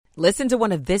Listen to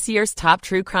one of this year's top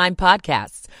true crime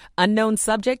podcasts. Unknown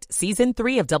Subject, Season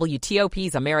 3 of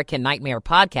WTOP's American Nightmare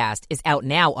podcast is out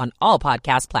now on all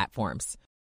podcast platforms.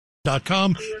 Bob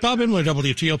Imler,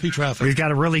 WTOP traffic. We've got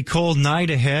a really cold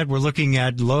night ahead. We're looking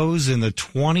at lows in the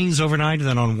 20s overnight. And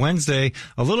then on Wednesday,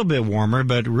 a little bit warmer,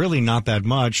 but really not that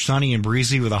much. Sunny and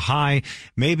breezy with a high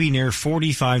maybe near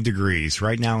 45 degrees.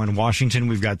 Right now in Washington,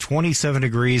 we've got 27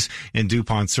 degrees in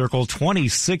DuPont Circle,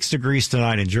 26 degrees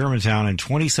tonight in Germantown, and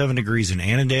 27 degrees in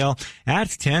Annandale at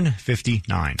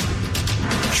 10:59.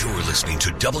 You're listening to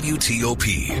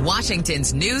WTOP,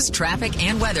 Washington's news, traffic,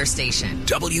 and weather station.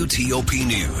 WTOP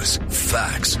News.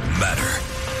 Facts matter.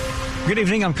 Good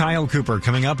evening, I'm Kyle Cooper.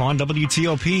 Coming up on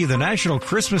WTOP, the National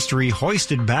Christmas tree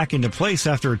hoisted back into place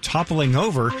after toppling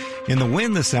over in the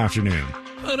wind this afternoon.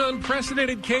 An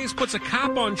unprecedented case puts a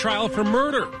cop on trial for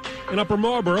murder. In Upper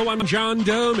Marlboro, I'm John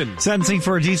Doman. Sentencing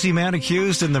for a D.C. man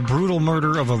accused in the brutal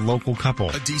murder of a local couple.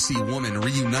 A D.C. woman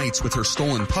reunites with her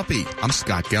stolen puppy. I'm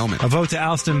Scott Gelman. A vote to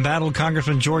oust embattled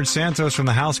Congressman George Santos from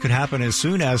the House could happen as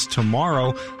soon as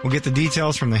tomorrow. We'll get the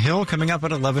details from the Hill coming up at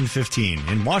 11:15.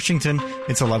 In Washington,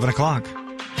 it's 11 o'clock.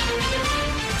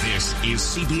 This is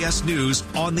CBS News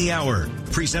on the Hour,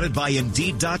 presented by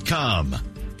Indeed.com.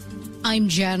 I'm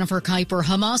Jennifer Kuiper.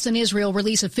 Hamas and Israel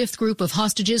release a fifth group of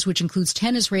hostages, which includes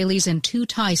 10 Israelis and 2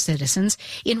 Thai citizens.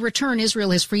 In return, Israel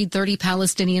has freed 30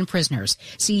 Palestinian prisoners.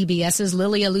 CBS's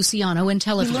Lilia Luciano in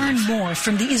Tel Aviv. We learned more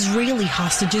from the Israeli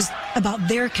hostages about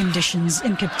their conditions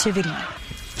in captivity.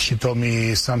 She told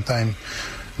me sometime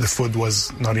the food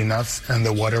was not enough and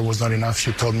the water was not enough.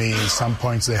 She told me in some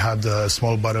points they had a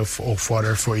small bottle of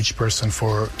water for each person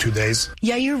for 2 days.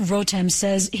 Yair Rotem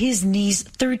says his niece,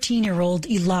 13-year-old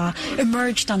Ilah,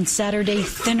 emerged on Saturday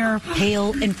thinner,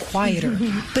 pale, and quieter,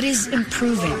 but is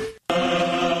improving.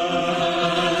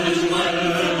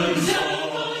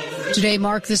 Today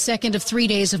marked the second of 3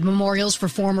 days of memorials for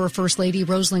former First Lady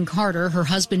Rosalynn Carter. Her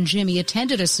husband, Jimmy,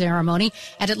 attended a ceremony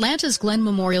at Atlanta's Glen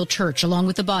Memorial Church along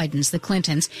with the Bidens, the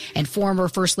Clintons, and former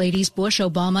First Ladies Bush,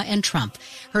 Obama, and Trump.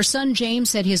 Her son,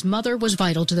 James, said his mother was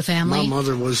vital to the family. My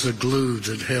mother was the glue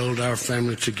that held our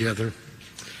family together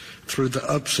through the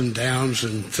ups and downs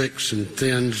and thicks and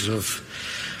thins of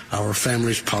our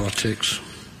family's politics.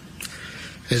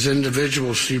 As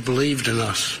individuals, she believed in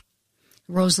us.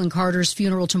 Rosalynn Carter's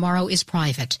funeral tomorrow is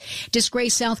private.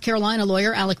 Disgraced South Carolina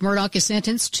lawyer Alec Murdaugh is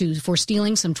sentenced for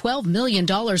stealing some $12 million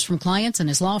from clients and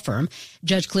his law firm.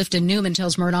 Judge Clifton Newman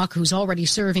tells Murdaugh, who's already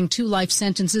serving 2 life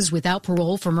sentences without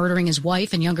parole for murdering his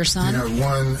wife and younger son. He had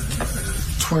one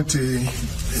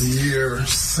 20-year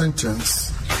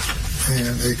sentence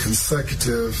and a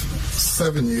consecutive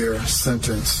 7-year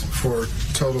sentence for a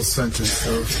total sentence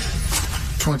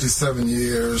of 27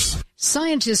 years.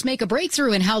 Scientists make a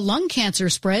breakthrough in how lung cancer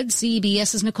spreads.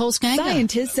 CBS's Nicole Skanga.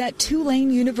 Scientists at Tulane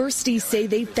University say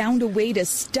they found a way to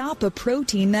stop a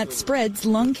protein that spreads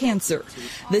lung cancer.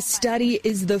 The study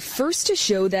is the first to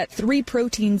show that 3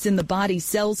 proteins in the body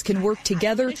cells can work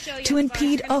together to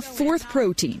impede a 4th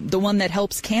protein, the one that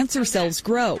helps cancer cells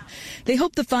grow. They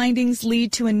hope the findings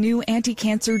lead to a new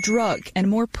anti-cancer drug and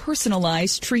more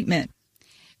personalized treatment.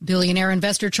 Billionaire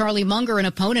investor Charlie Munger, an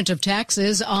opponent of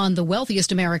taxes on the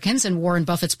wealthiest Americans and Warren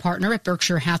Buffett's partner at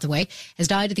Berkshire Hathaway, has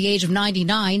died at the age of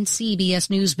 99.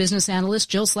 CBS News business analyst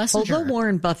Jill Schlesinger. Although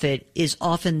Warren Buffett is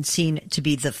often seen to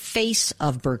be the face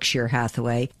of Berkshire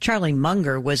Hathaway, Charlie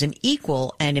Munger was an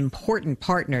equal and important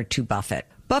partner to Buffett.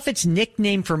 Buffett's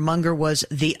nickname for Munger was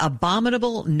the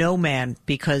Abominable No Man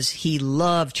because he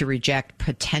loved to reject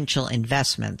potential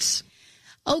investments.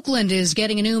 Oakland is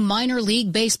getting a new minor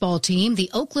league baseball team, the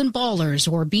Oakland Ballers,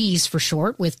 or Bees for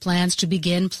short, with plans to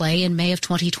begin play in May of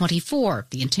 2024.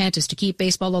 The intent is to keep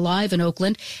baseball alive in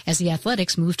Oakland as the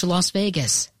Athletics move to Las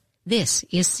Vegas. This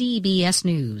is CBS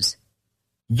News.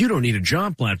 You don't need a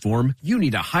job platform, you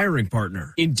need a hiring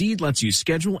partner. Indeed lets you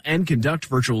schedule and conduct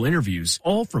virtual interviews,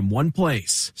 all from one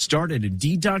place. Start at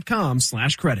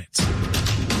Indeed.com/credits.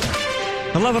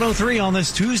 11:03 on this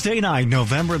Tuesday night,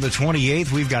 November the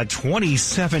 28th. We've got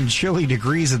 27 chilly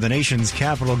degrees in the nation's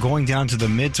capital, going down to the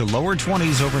mid to lower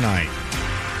 20s overnight.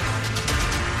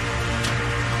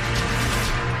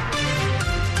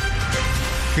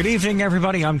 Good evening,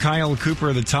 everybody. I'm Kyle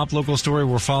Cooper. The top local story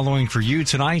we're following for you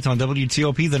tonight on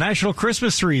WTOP. The National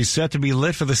Christmas tree set to be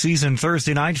lit for the season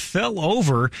Thursday night fell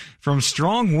over from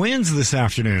strong winds this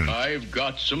afternoon. I've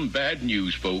got some bad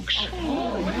news, folks.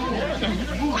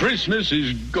 Christmas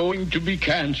is going to be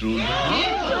canceled.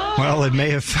 Well, it may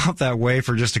have felt that way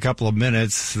for just a couple of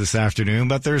minutes this afternoon,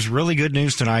 but there's really good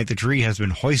news tonight. The tree has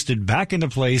been hoisted back into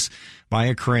place by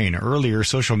a crane. Earlier,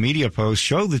 social media posts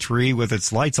showed the tree with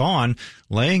its lights on,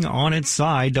 laying on its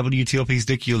side. WTOP's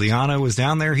Dick Giuliano was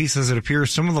down there. He says it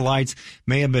appears some of the lights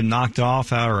may have been knocked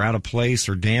off or out of place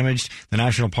or damaged. The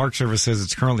National Park Service says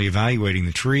it's currently evaluating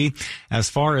the tree. As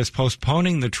far as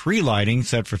postponing the tree lighting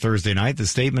set for Thursday night, the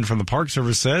statement from the Park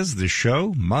Service says the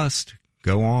show must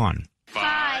go on.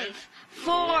 5,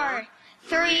 4,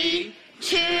 3,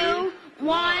 2,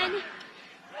 1.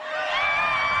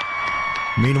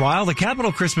 Meanwhile, the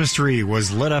Capitol Christmas tree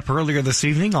was lit up earlier this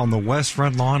evening on the west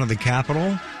front lawn of the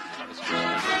Capitol.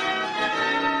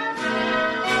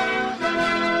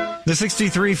 The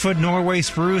 63-foot Norway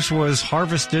spruce was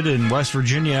harvested in West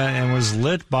Virginia and was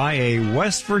lit by a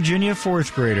West Virginia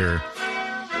fourth grader.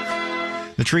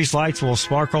 The tree's lights will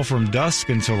sparkle from dusk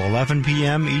until 11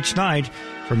 p.m. each night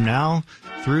from now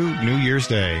through New Year's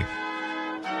Day.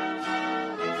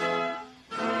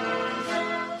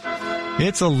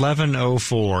 It's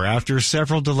 11:04. After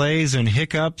several delays and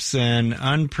hiccups, an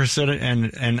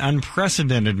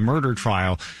unprecedented murder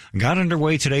trial got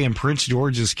underway today in Prince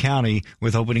George's County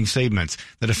with opening statements.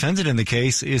 The defendant in the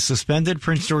case is suspended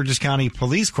Prince George's County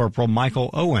Police Corporal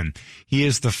Michael Owen. He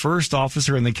is the first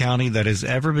officer in the county that has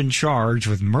ever been charged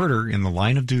with murder in the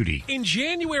line of duty. In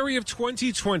January of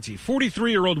 2020,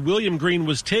 43-year-old William Green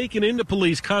was taken into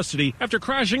police custody after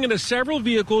crashing into several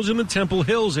vehicles in the Temple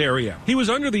Hills area. He was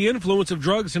under the influence of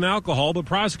drugs and alcohol, but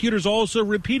prosecutors also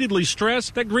repeatedly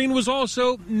stressed that Green was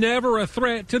also never a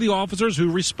threat to the officers who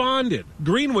responded.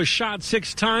 Green was shot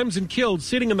 6 times and killed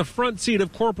sitting in the front seat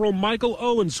of Corporal Michael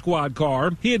Owen's squad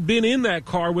car. He had been in that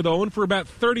car with Owen for about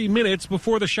 30 minutes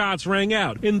before the shots rang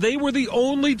out, and they were the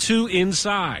only 2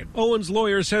 inside. Owen's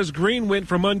lawyer says Green went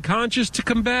from unconscious to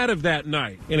combative that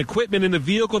night, and equipment in the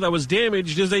vehicle that was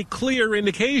damaged is a clear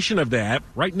indication of that.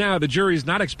 Right now, the jury's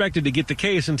not expected to get the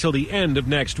case until the end of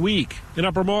next week. In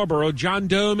Upper Marlboro, John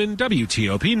Doman,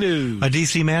 WTOP News. A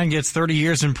D.C. man gets 30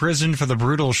 years in prison for the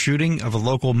brutal shooting of a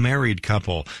local married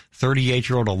couple.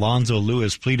 38-year-old Alonzo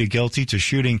Lewis pleaded guilty to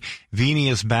shooting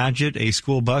Venius Badgett, a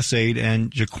school bus aide,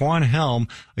 and Jaquan Helm,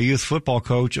 a youth football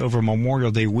coach, over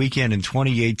Memorial Day weekend in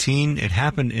 2018. It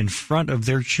happened in front of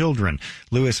their children.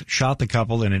 Lewis shot the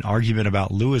couple in an argument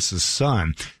about Lewis's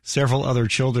son. Several other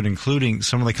children, including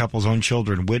some of the couple's own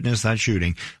children, witnessed that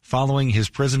shooting. Following his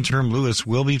prison term, Lewis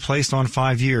will be placed on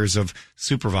 5 years of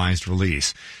supervised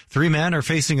release. 3 men are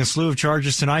facing a slew of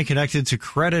charges tonight connected to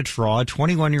credit fraud.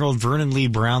 21-year-old Vernon Lee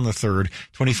Brown III,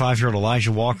 25-year-old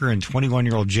Elijah Walker, and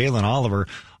 21-year-old Jalen Oliver,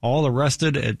 all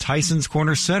arrested at Tyson's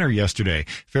Corner Center yesterday.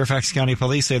 Fairfax County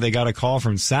Police say they got a call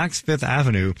from Saks Fifth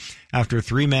Avenue after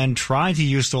 3 men tried to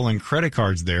use stolen credit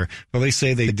cards there. Police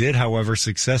say they did, however,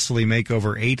 successfully make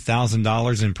over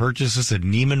 $8,000 in purchases at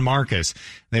Neiman Marcus.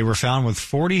 They were found with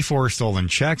 44 stolen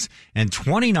checks and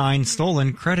 29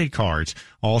 stolen credit cards.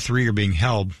 All 3 are being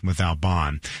held without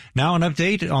bond. Now an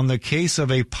update on the case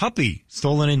of a puppy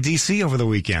stolen in D.C. over the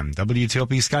weekend.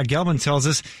 WTOP Scott Gelman tells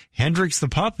us Hendrix the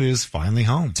pup is finally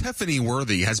home. Tiffany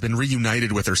Worthy has been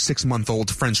reunited with her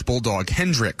 6-month-old French bulldog,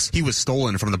 Hendrix. He was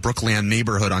stolen from the Brookland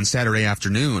neighborhood on Saturday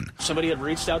afternoon. Somebody had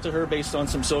reached out to her based on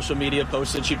some social media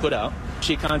posts that she put out.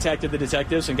 She contacted the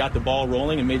detectives and got the ball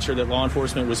rolling and made sure that law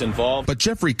enforcement was involved. But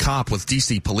Jeffrey Kopp with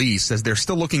D.C. Police says they're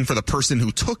still looking for the person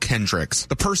who took Hendrix.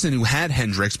 The person who had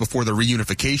Hendrix before the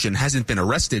reunification hasn't been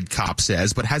arrested, Kopp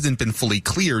says, but hasn't been fully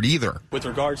cleared either. With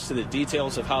regards to the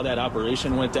details of how that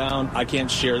operation went down, I can't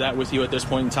share that with you at this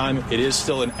point in time. It is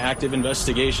still an active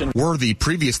investigation. Worthy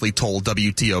previously told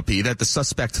WTOP that the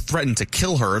suspect threatened to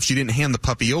kill her if she didn't hand the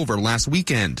puppy over last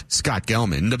weekend. Scott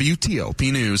Gelman,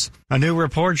 WTOP News. A new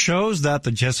report shows that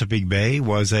the Chesapeake Bay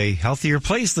was a healthier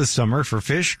place this summer for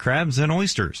fish, crabs, and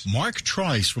oysters. Mark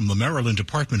Trice from the Maryland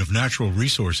Department of Natural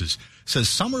Resources says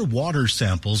summer water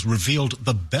samples revealed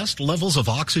the best levels of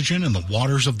oxygen in the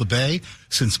waters of the bay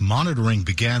since monitoring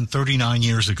began 39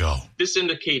 years ago. This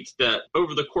indicates that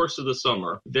over the course of the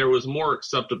summer, there was more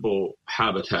acceptable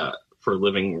habitat for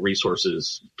living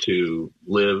resources to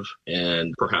live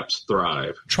and perhaps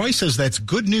thrive. Troy says that's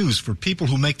good news for people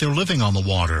who make their living on the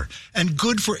water and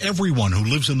good for everyone who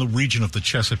lives in the region of the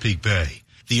Chesapeake Bay.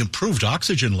 The improved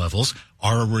oxygen levels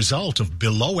are a result of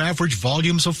below-average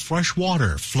volumes of fresh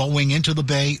water flowing into the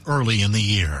bay early in the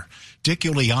year. Dick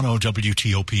Giuliano,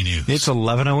 WTOP News. It's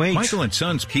 11:08. Michael &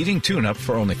 Son's heating tune-up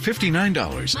for only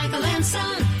 $59. Michael &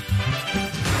 Son.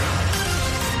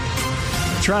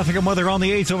 Traffic and weather on the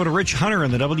 8th. Over to Rich Hunter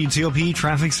in the WTOP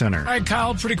Traffic Center. All right,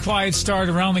 Kyle, pretty quiet start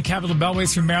around the Capital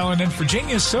Beltway through Maryland and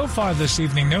Virginia so far this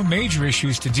evening. No major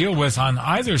issues to deal with on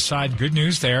either side. Good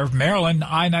news there. Maryland,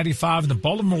 I-95 and the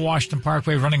Baltimore-Washington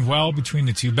Parkway running well between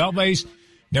the 2 beltways.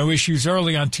 No issues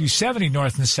early on 270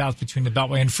 north and south between the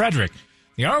Beltway and Frederick.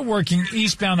 They are working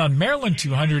eastbound on Maryland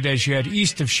 200 as you head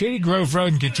east of Shady Grove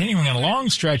Road and continuing on a long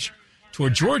stretch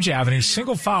toward George Avenue.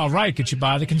 Single file right gets you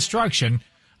by the construction.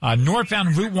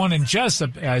 Northbound Route 1 in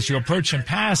Jessup as you approach and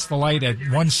pass the light at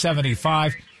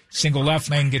 175. Single left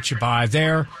lane gets you by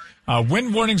there.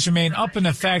 Wind warnings remain up in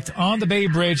effect on the Bay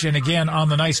Bridge and again on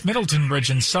the Nice Middleton Bridge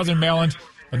in southern Maryland,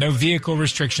 but no vehicle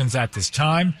restrictions at this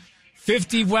time.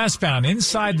 50 westbound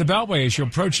inside the Beltway as you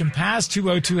approach and pass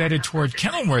 202 headed toward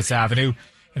Kenilworth Avenue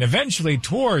and eventually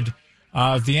toward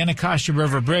the Anacostia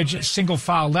River Bridge. Single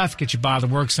file left gets you by the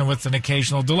works and with an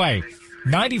occasional delay.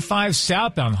 95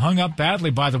 southbound hung up badly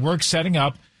by the work setting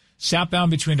up.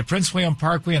 Southbound between the Prince William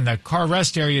Parkway and the car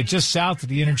rest area just south of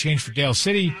the interchange for Dale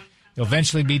City. You'll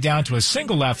eventually be down to a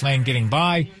single left lane getting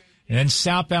by. And then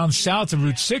southbound south of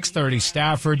Route 630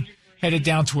 Stafford, headed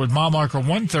down toward mile marker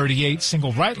 138.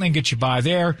 Single right lane gets you by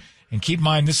there. And keep in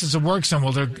mind, this is a work zone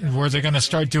where they're going to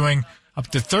start doing up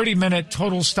to 30-minute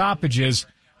total stoppages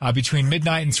between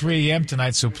midnight and 3 a.m.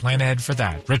 tonight, so plan ahead for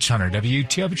that. Rich Hunter,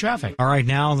 WTOP Traffic. All right,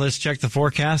 now let's check the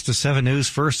forecast to 7 News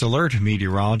First Alert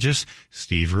meteorologist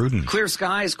Steve Rudin. Clear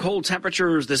skies, cold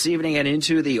temperatures this evening and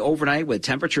into the overnight with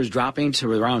temperatures dropping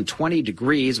to around 20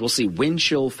 degrees. We'll see wind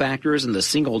chill factors in the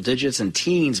single digits and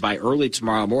teens by early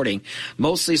tomorrow morning.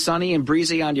 Mostly sunny and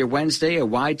breezy on your Wednesday, a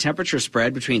wide temperature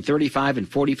spread between 35 and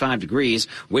 45 degrees.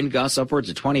 Wind gusts upwards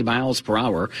of 20 miles per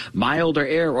hour. Milder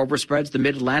air overspreads the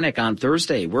mid-Atlantic on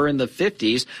Thursday. We're in the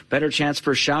 50s. Better chance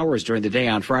for showers during the day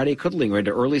on Friday, could linger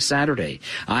into early Saturday.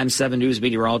 I'm 7 News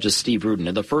meteorologist Steve Rudin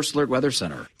in the First Alert Weather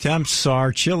Center. Temps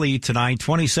are chilly tonight.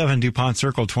 27 DuPont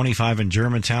Circle, 25 in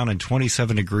Germantown, and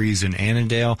 27 degrees in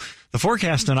Annandale. The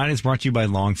forecast tonight is brought to you by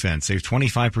Long Fence. Save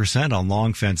 25% on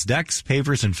Long Fence decks,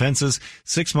 pavers, and fences.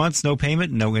 6 months, no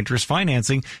payment, no interest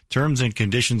financing. Terms and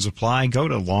conditions apply. Go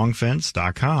to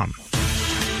longfence.com.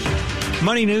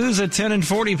 Money news at 10 and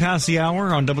 40 past the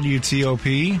hour on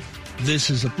WTOP. This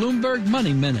is a Bloomberg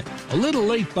Money Minute. A little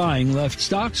late buying left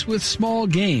stocks with small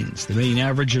gains. The main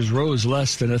averages rose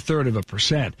less than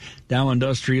 0.33%. Dow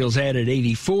Industrials added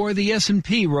 84. The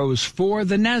S&P rose 4.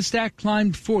 The Nasdaq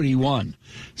climbed 41.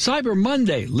 Cyber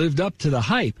Monday lived up to the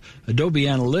hype. Adobe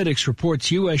Analytics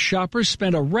reports U.S. shoppers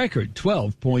spent a record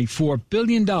 $12.4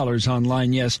 billion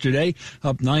online yesterday,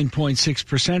 up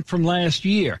 9.6% from last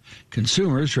year.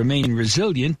 Consumers remain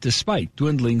resilient despite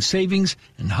dwindling savings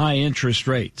and high interest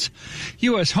rates.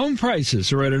 U.S. home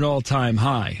prices are at an all-time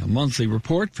high. A monthly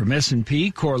report from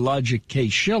S&P CoreLogic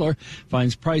Case-Shiller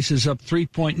finds prices up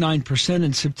 3.9%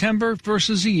 in September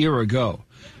versus a year ago.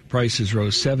 Prices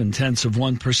rose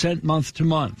 0.7% month to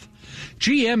month.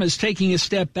 GM is taking a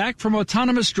step back from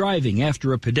autonomous driving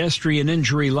after a pedestrian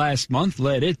injury last month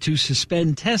led it to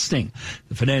suspend testing.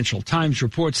 The Financial Times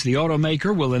reports the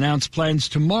automaker will announce plans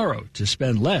tomorrow to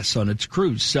spend less on its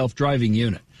Cruise self-driving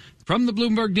unit. From the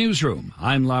Bloomberg Newsroom,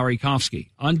 I'm Larry Kofsky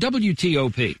on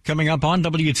WTOP. Coming up on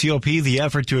WTOP, the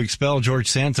effort to expel George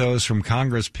Santos from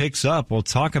Congress picks up. We'll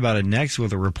talk about it next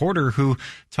with a reporter who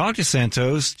talked to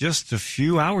Santos just a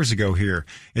few hours ago here.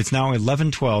 It's now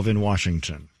 11:12 in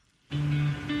Washington.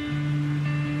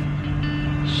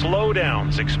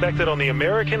 Slowdowns expected on the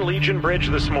American Legion Bridge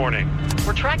this morning.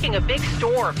 We're tracking a big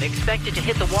storm expected to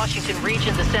hit the Washington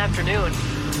region this afternoon.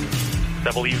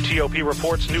 WTOP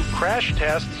reports new crash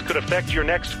tests could affect your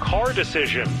next car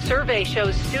decision. Survey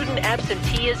shows student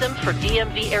absenteeism for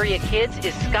DMV area kids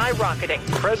is skyrocketing.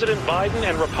 President Biden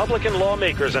and Republican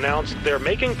lawmakers announced they're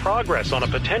making progress on a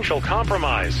potential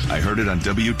compromise. I heard it on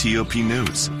WTOP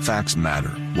News. Facts matter.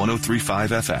 103.5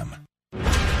 FM.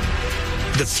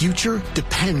 The future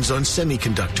depends on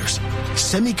semiconductors.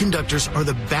 Semiconductors are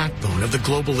the backbone of the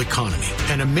global economy,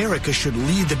 and America should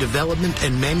lead the development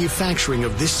and manufacturing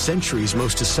of this century's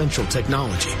most essential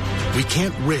technology. We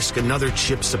can't risk another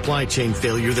chip supply chain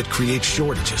failure that creates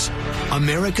shortages.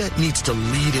 America needs to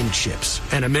lead in chips,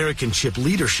 and American chip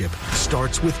leadership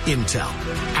starts with Intel.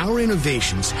 Our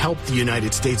innovations help the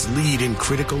United States lead in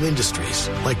critical industries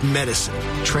like medicine,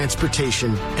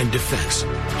 transportation, and defense.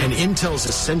 And Intel's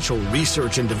essential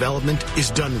research and development is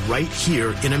done right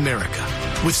here in America.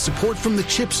 With support from the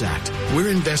CHIPS Act, we're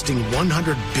investing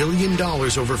 $100 billion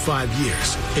over 5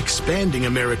 years, expanding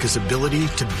America's ability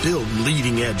to build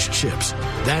leading-edge chips.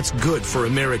 That's good for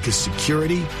America's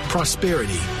security,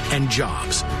 prosperity, and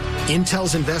jobs.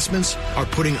 Intel's investments are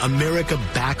putting America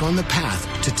back on the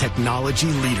path to technology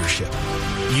leadership.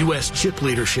 U.S. chip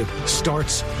leadership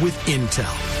starts with Intel.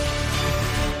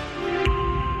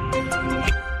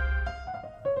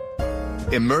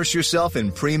 Immerse yourself in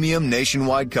premium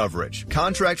nationwide coverage,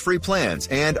 contract-free plans,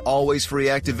 and always-free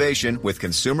activation with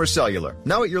Consumer Cellular,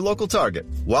 now at your local Target.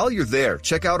 While you're there,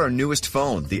 check out our newest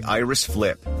phone, the Iris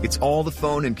Flip. It's all the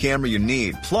phone and camera you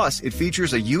need, plus it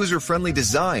features a user-friendly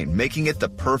design, making it the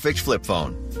perfect flip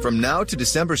phone. From now to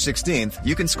December 16th,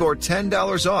 you can score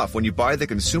 $10 off when you buy the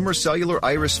Consumer Cellular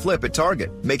Iris Flip at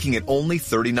Target, making it only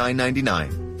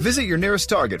 $39.99. Visit your nearest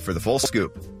Target for the full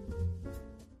scoop.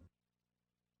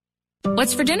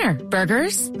 What's for dinner?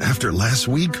 Burgers? After last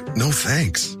week, no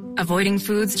thanks. Avoiding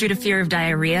foods due to fear of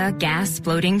diarrhea, gas,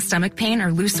 bloating, stomach pain,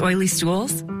 or loose, oily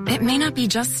stools? It may not be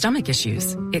just stomach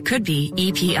issues. It could be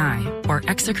EPI, or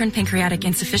exocrine pancreatic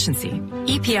insufficiency.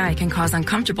 EPI can cause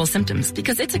uncomfortable symptoms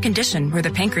because it's a condition where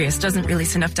the pancreas doesn't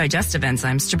release enough digestive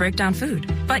enzymes to break down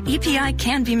food. But EPI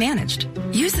can be managed.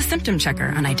 Use the symptom checker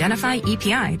on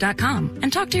identifyepi.com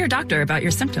and talk to your doctor about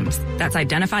your symptoms. That's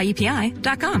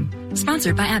identifyepi.com.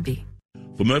 Sponsored by AbbVie.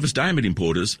 For Mervis Diamond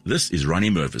Importers, this is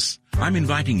Ronnie Mervis. I'm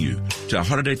inviting you to our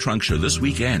holiday trunk show this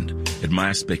weekend.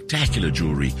 Admire spectacular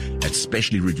jewelry at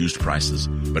specially reduced prices,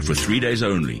 but for 3 days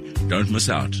only. Don't miss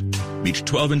out. Meet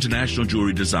 12 international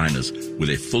jewelry designers with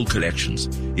their full collections.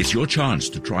 It's your chance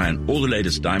to try on all the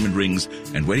latest diamond rings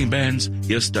and wedding bands,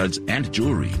 ear studs, and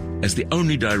jewelry. As the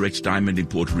only direct diamond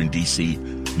importer in D.C.,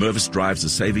 Mervis drives the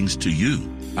savings to you.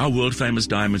 Our world-famous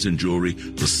diamonds and jewelry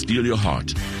will steal your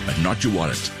heart, but not your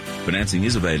wallet. Financing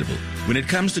is available. When it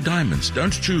comes to diamonds, don't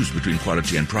choose between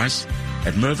quality and price.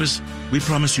 At Mervis, we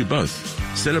promise you both.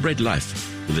 Celebrate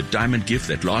life with a diamond gift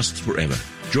that lasts forever.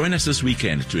 Join us this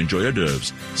weekend to enjoy hors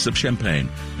d'oeuvres, sip champagne,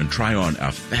 and try on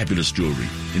our fabulous jewelry.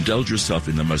 Indulge yourself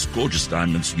in the most gorgeous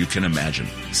diamonds you can imagine.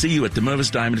 See you at the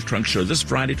Mervis Diamond Trunk Show this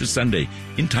Friday to Sunday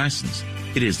in Tysons.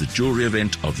 It is the jewelry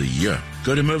event of the year.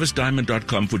 Go to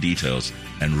mervisdiamond.com for details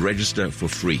and register for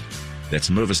free.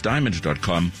 That's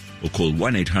mervisdiamond.com or call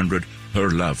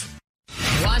 1-800-HER-LOVE.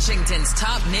 Washington's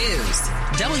top news,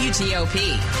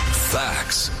 WTOP.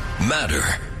 Facts matter.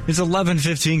 It's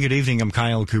 11:15. Good evening. I'm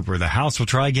Kyle Cooper. The House will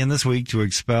try again this week to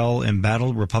expel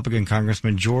embattled Republican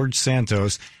Congressman George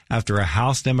Santos after a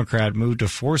House Democrat moved to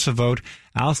force a vote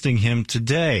ousting him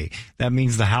today. That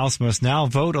means the House must now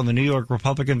vote on the New York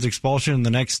Republicans' expulsion in the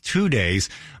next 2 days.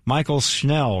 Michael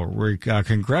Schnell,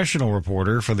 congressional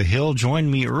reporter for The Hill,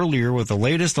 joined me earlier with the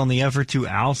latest on the effort to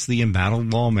oust the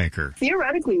embattled lawmaker.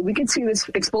 Theoretically, we could see this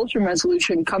expulsion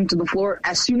resolution come to the floor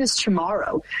as soon as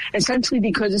tomorrow. Essentially,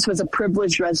 because this was a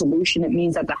privileged resolution, it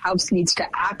means that the House needs to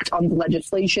act on the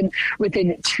legislation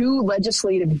within 2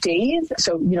 legislative days.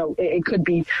 So, it could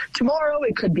be tomorrow,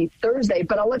 it could be Thursday,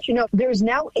 but I'll let you know, there's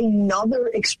now another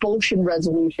expulsion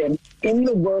resolution in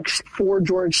the works for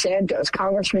George Santos.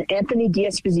 Congressman Anthony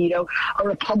D'Esposito, a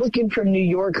Republican from New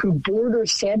York who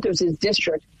borders Santos's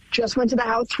district, just went to the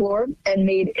House floor and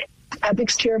made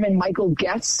Ethics Chairman Michael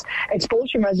Guest's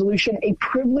expulsion resolution a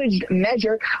privileged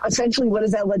measure. Essentially, what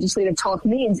does that legislative talk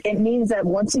mean? It means that,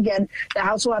 once again, the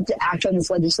House will have to act on this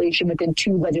legislation within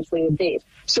 2 legislative days.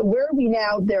 So where are we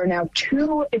now? There are now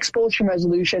 2 expulsion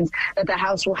resolutions that the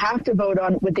House will have to vote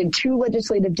on within 2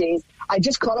 legislative days. I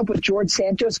just caught up with George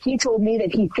Santos. He told me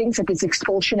that he thinks that this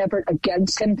expulsion effort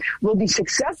against him will be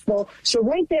successful. So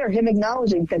right there, him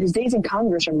acknowledging that his days in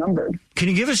Congress are numbered. Can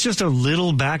you give us just a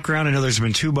little background? I know there's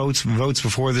been 2 votes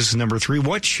before. This is number 3.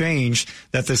 What changed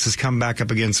that this has come back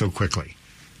up again so quickly?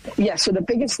 Yeah, so the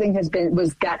biggest thing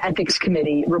was that ethics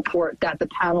committee report that the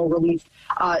panel released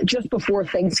just before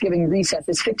Thanksgiving recess,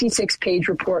 this 56-page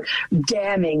report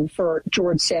damning for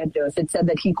George Santos. It said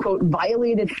that he, quote,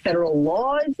 violated federal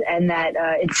laws, and that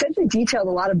it essentially detailed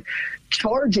a lot of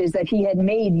charges that he had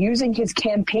made using his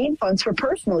campaign funds for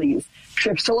personal use,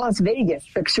 trips to Las Vegas,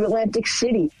 trips to Atlantic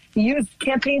City. He used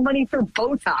campaign money for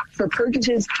Botox, for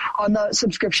purchases on the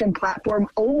subscription platform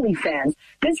OnlyFans.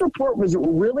 This report was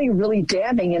really, really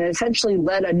damning, and it essentially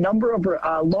led a number of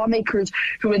lawmakers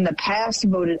who in the past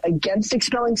voted against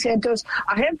expelling Santos.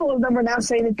 A handful of them are now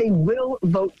saying that they will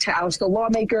vote to oust the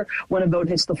lawmaker when a vote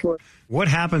hits the floor. What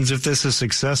happens if this is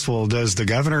successful? Does the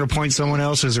governor appoint someone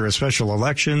else? Is there a special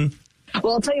election?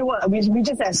 Well, I'll tell you what, we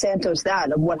just asked Santos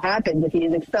that, of what happens if he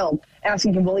is expelled,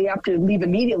 asking him, will he have to leave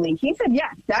immediately? He said,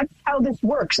 yes, that's how this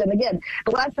works. And again,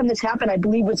 the last time this happened, I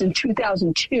believe, was in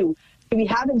 2002. We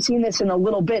haven't seen this in a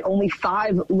little bit. Only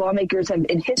 5 lawmakers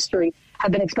in history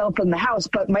have been expelled from the House.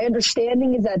 But my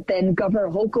understanding is that then Governor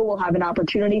Hochul will have an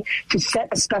opportunity to set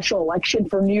a special election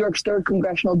for New York's 3rd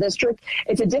congressional district.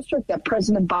 It's a district that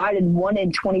President Biden won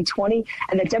in 2020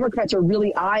 and that Democrats are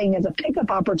really eyeing as a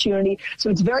pickup opportunity. So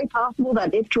it's very possible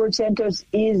that if George Santos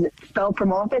is expelled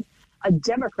from office, a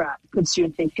Democrat could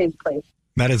soon take his place.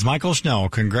 That is Michael Schnell,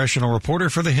 congressional reporter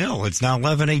for The Hill. It's now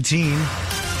 11:18.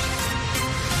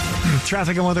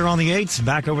 Traffic and weather on the 8s.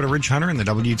 Back over to Rich Hunter in the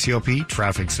WTOP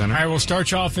Traffic Center. All right, we'll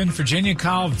start you off in Virginia,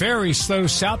 Kyle. Very slow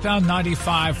southbound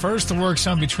 95. First, the work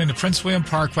zone between the Prince William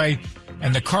Parkway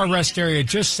and the car rest area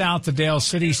just south of Dale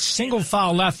City. Single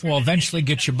file left will eventually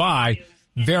get you by.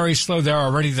 Very slow there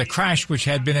already. The crash, which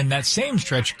had been in that same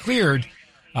stretch, cleared.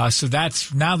 So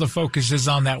that's now the focus is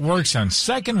on that work zone.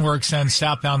 Second work zone,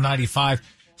 southbound 95.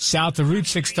 South of Route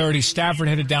 630, Stafford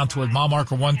headed down toward mile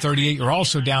marker 138. You're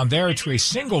also down there to a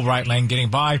single right lane getting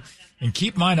by. And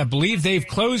keep in mind, I believe they've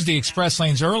closed the express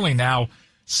lanes early now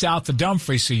south of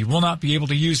Dumfries, so you will not be able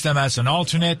to use them as an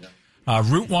alternate.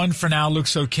 Route 1 for now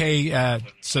looks okay.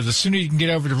 So the sooner you can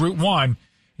get over to Route 1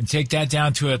 and take that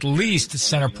down to at least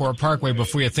Centerport Parkway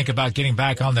before you think about getting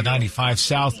back on the 95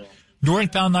 south.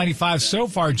 Northbound 95 so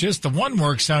far, just the one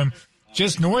work zone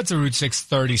just north of Route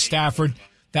 630, Stafford.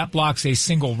 That blocks a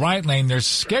single right lane. There's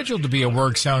scheduled to be a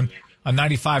work zone on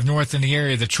 95 north in the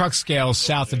area of the truck scales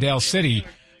south of Dale City.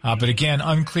 But again,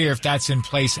 unclear if that's in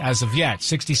place as of yet.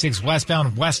 66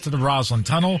 westbound west of the Roslyn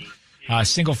Tunnel.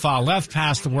 Single file left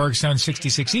past the work zone.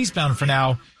 66 eastbound for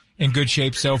now in good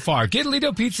shape so far. Get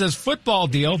Lido Pizza's football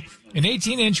deal. An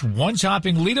 18-inch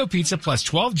one-topping Lido Pizza plus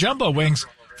 12 jumbo wings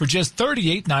for just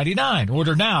 $38.99.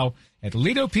 Order now at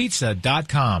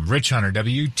LidoPizza.com. Rich Hunter,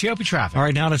 WTOP Traffic. All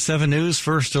right, now to 7 News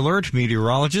First Alert.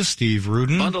 Meteorologist Steve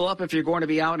Rudin. Bundle up if you're going to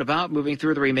be out and about. Moving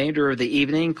through the remainder of the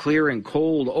evening. Clear and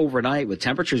cold overnight with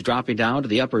temperatures dropping down to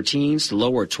the upper teens to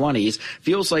lower 20s.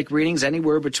 Feels like readings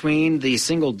anywhere between the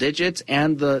single digits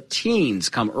and the teens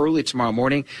come early tomorrow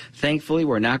morning. Thankfully,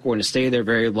 we're not going to stay there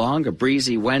very long. A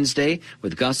breezy Wednesday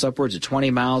with gusts upwards of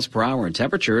 20 miles per hour and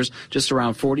temperatures just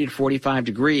around 40 to 45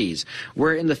 degrees.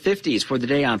 We're in the 50s for the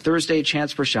day on Thursday.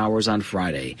 Chance for showers on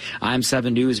Friday. I'm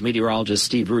 7 News meteorologist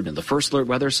Steve Rudin, the First Alert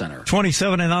Weather Center.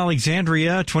 27 in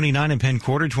Alexandria, 29 in Penn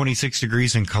Quarter, 26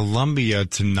 degrees in Columbia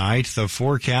tonight. The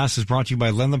forecast is brought to you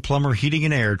by Len the Plumber Heating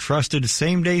and Air. Trusted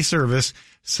same-day service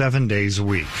 7 days a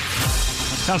week.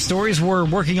 Top stories we're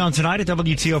working on tonight at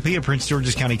WTOP. A Prince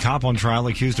George's County cop on trial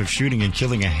accused of shooting and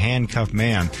killing a handcuffed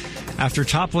man. After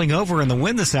toppling over in the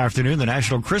wind this afternoon, the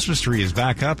national Christmas tree is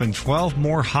back up and 12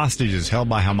 more hostages held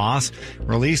by Hamas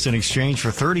released in exchange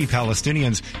for 30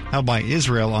 Palestinians held by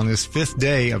Israel on this 5th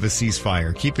day of a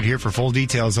ceasefire. Keep it here for full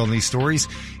details on these stories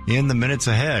in the minutes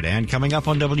ahead. And coming up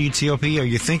on WTOP, are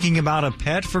you thinking about a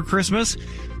pet for Christmas?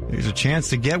 There's a chance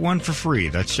to get one for free.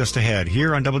 That's just ahead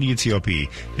here on WTOP.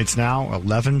 It's now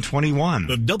 11:21.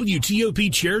 The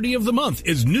WTOP Charity of the Month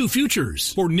is New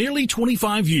Futures. For nearly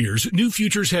 25 years, New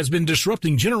Futures has been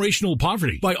disrupting generational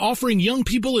poverty by offering young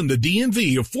people in the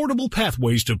DMV affordable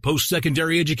pathways to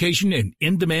post-secondary education and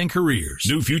in-demand careers.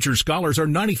 New Futures scholars are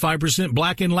 95%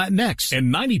 Black and Latinx,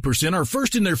 and 90% are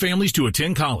first in their families to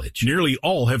attend college. Nearly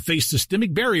all have faced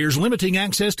systemic barriers limiting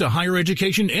access to higher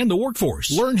education and the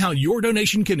workforce. Learn how your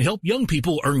donation can help young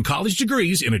people earn college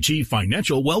degrees and achieve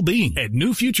financial well-being at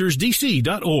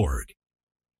newfuturesdc.org.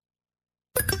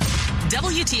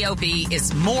 WTOP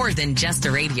is more than just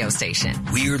a radio station.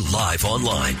 We're live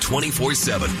online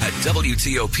 24/7 at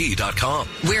WTOP.com.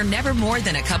 We're never more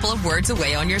than a couple of words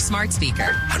away on your smart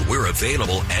speaker. And we're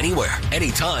available anywhere,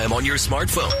 anytime on your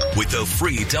smartphone with the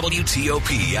free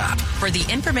WTOP app. For the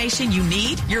information you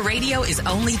need, your radio is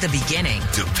only the beginning.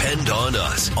 Depend on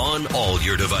us on all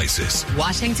your devices.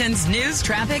 Washington's news,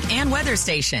 traffic, and weather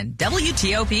station,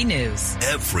 WTOP News.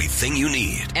 Everything you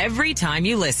need. Every time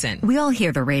you listen. We all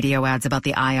hear the radio ads about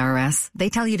the IRS. They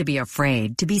tell you to be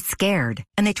afraid, to be scared,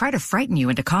 and they try to frighten you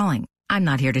into calling. I'm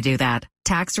not here to do that.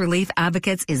 Tax Relief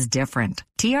Advocates is different.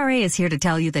 TRA is here to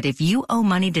tell you that if you owe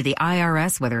money to the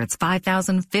IRS, whether it's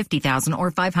 $5,000, $50,000, or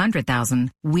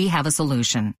 $500,000, we have a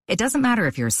solution. It doesn't matter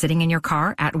if you're sitting in your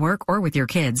car, at work, or with your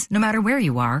kids. No matter where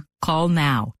you are, call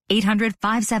now.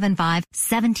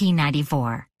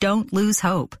 800-575-1794. Don't lose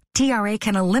hope. TRA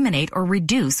can eliminate or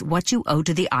reduce what you owe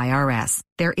to the IRS.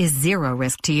 There is zero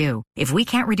risk to you. If we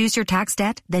can't reduce your tax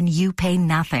debt, then you pay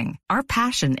nothing. Our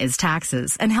passion is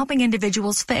taxes and helping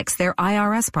individuals fix their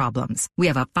IRS problems. We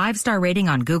have a 5-star rating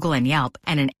on Google and Yelp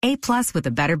and an A+ with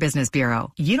the Better Business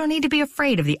Bureau. You don't need to be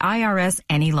afraid of the IRS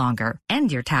any longer.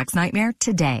 End your tax nightmare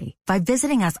today by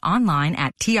visiting us online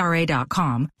at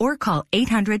TRA.com or call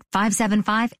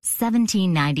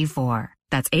 800-575-1794.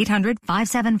 That's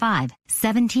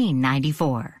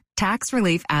 800-575-1794. Tax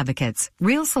Relief Advocates.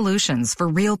 Real solutions for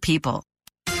real people.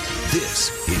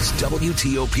 This is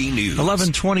WTOP News.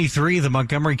 11:23, the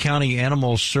Montgomery County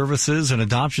Animal Services and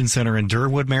Adoption Center in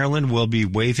Durwood, Maryland, will be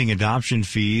waiving adoption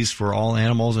fees for all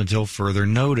animals until further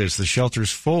notice. The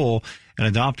shelter's full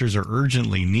and adopters are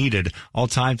urgently needed. All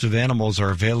types of animals are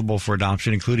available for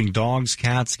adoption, including dogs,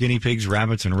 cats, guinea pigs,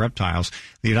 rabbits, and reptiles.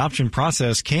 The adoption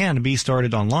process can be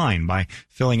started online by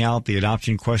filling out the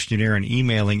adoption questionnaire and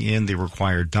emailing in the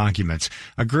required documents.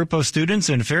 A group of students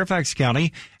in Fairfax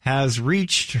County has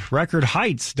reached record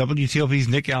heights. WTOP's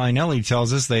Nick Alinelli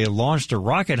tells us they launched a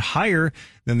rocket higher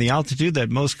than the altitude that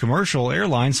most commercial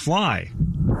airlines fly.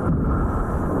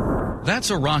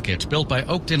 That's a rocket built by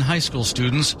Oakton High School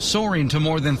students soaring to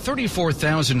more than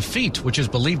 34,000 feet, which is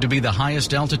believed to be the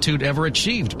highest altitude ever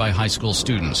achieved by high school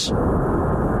students.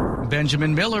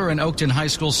 Benjamin Miller, an Oakton High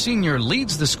School senior,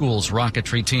 leads the school's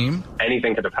rocketry team.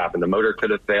 Anything could have happened. The motor could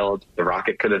have failed. The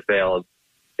rocket could have failed.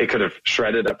 It could have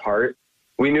shredded apart.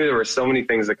 We knew there were so many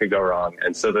things that could go wrong.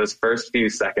 And so those first few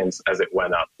seconds as it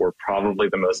went up were probably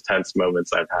the most tense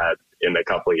moments I've had in a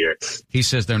couple of years. He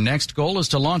says their next goal is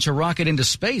to launch a rocket into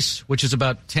space, which is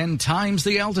about 10 times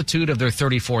the altitude of their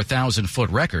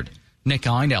 34,000-foot record. Nick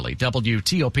Einelli,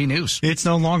 WTOP News. It's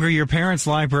no longer your parents'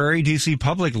 library. D.C.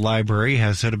 Public Library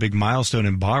has hit a big milestone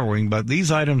in borrowing, but these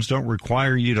items don't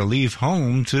require you to leave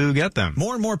home to get them.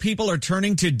 More and more people are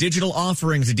turning to digital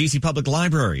offerings at D.C. Public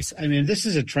Libraries. I mean, this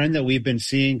is a trend that we've been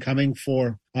seeing coming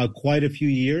for quite a few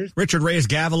years. Richard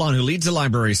Reyes-Gavilan, who leads the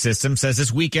library system, says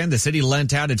this weekend the city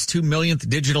lent out its 2 millionth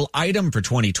digital item for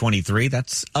 2023.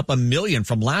 That's up 1 million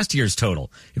from last year's total.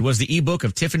 It was the ebook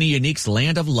of Tiffany Unique's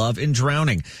Land of Love and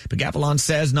Drowning. But Gavilan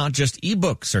says not just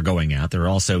ebooks are going out. There are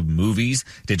also movies,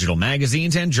 digital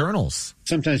magazines, and journals.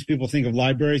 Sometimes people think of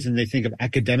libraries and they think of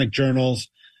academic journals,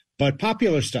 but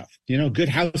popular stuff, Good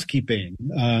Housekeeping,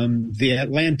 The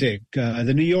Atlantic,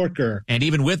 The New Yorker. And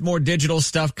even with more digital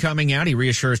stuff coming out, he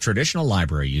reassures traditional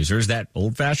library users that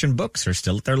old-fashioned books are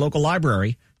still at their local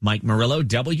library. Mike Murillo,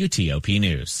 WTOP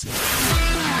News.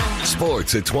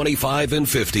 Sports at 25 and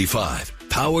 55.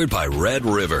 Powered by Red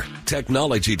River.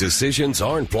 Technology decisions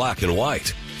aren't black and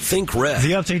white. Think red.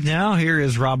 The update now, here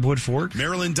is Rob Woodfork.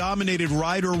 Maryland dominated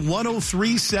Ryder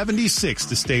 103-76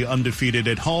 to stay undefeated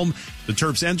at home. The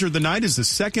Terps entered the night as the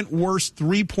second worst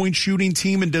three-point shooting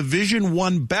team in Division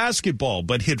I basketball,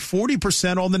 but hit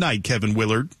 40% on the night, Kevin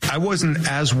Willard. I wasn't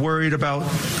as worried about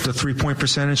the three-point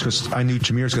percentage because I knew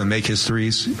Jameer's going to make his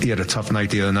threes. He had a tough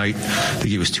night the other night. I think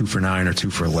he was 2 for 9 or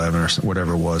 2 for 11 or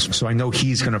whatever it was. So I know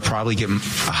he's going to probably get a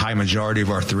high majority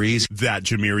of our threes. That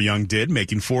Jameer Young did,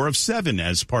 making 4 of 7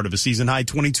 as part of a season-high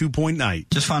 22-point night.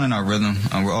 Just finding our rhythm.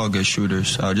 We're all good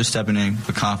shooters. Just stepping in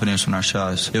with confidence on our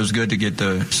shots. It was good to get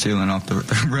the ceiling off the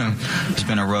rim. It's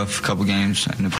been a rough couple games in the